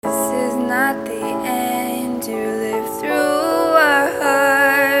not the end. You live through our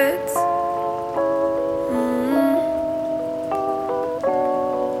hearts.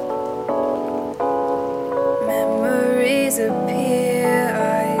 Memories appear.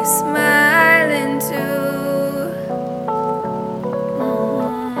 Are you smiling too?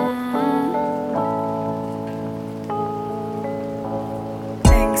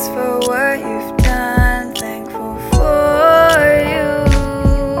 Thanks for what you've done. Thankful for you.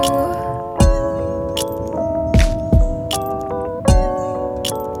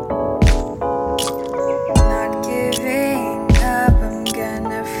 Not giving up. I'm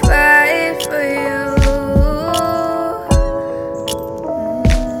gonna fight for you.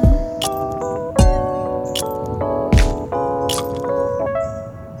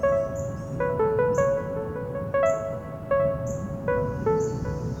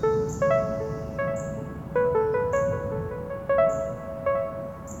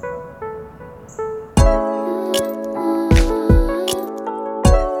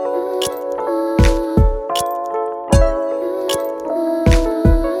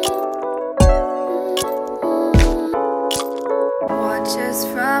 Watch us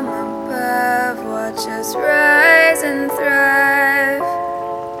from above, watch us rise and thrive.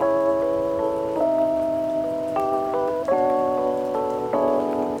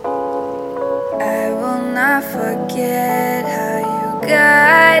 I will not forget how you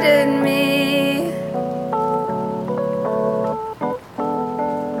guided me.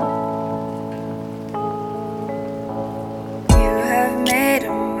 You have made a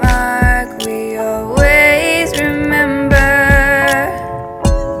mark, we always remember.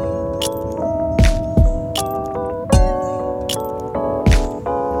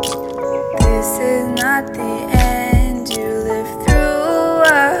 This is not the end, you live through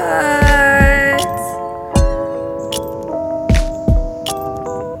our hearts.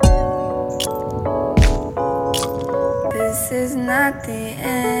 This is not the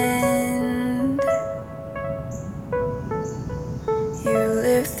end. You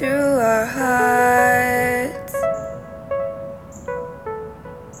live through our hearts.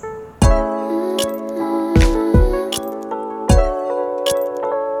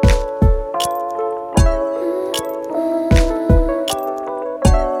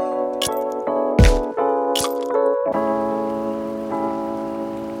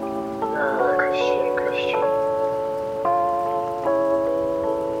 Christian.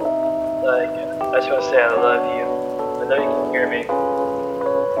 Like, I just want to say I love you. I know you can hear me.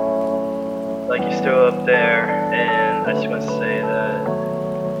 Like, you're still up there, and I just want to say that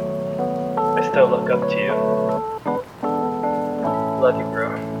I still look up to you. Love you, bro.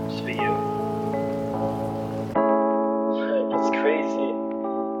 Just for you. It's crazy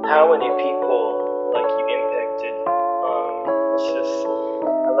how many people like you impacted. It's just,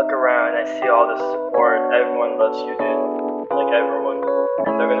 I look around, I see all the support. Everyone loves you, dude. Like everyone,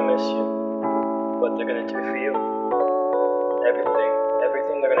 and they're gonna miss you. What they're gonna do for you?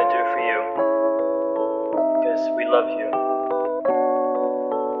 Everything they're gonna do for you. Because we love you.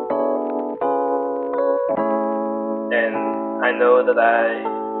 And I know that I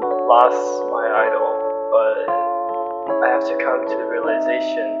lost my idol, but I have to come to the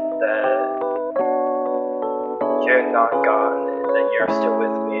realization that you're not gone, that you're still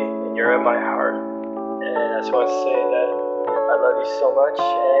with me, and you're in my heart. And I just want to say that I love you so much,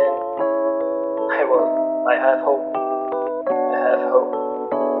 and I have hope. I have hope.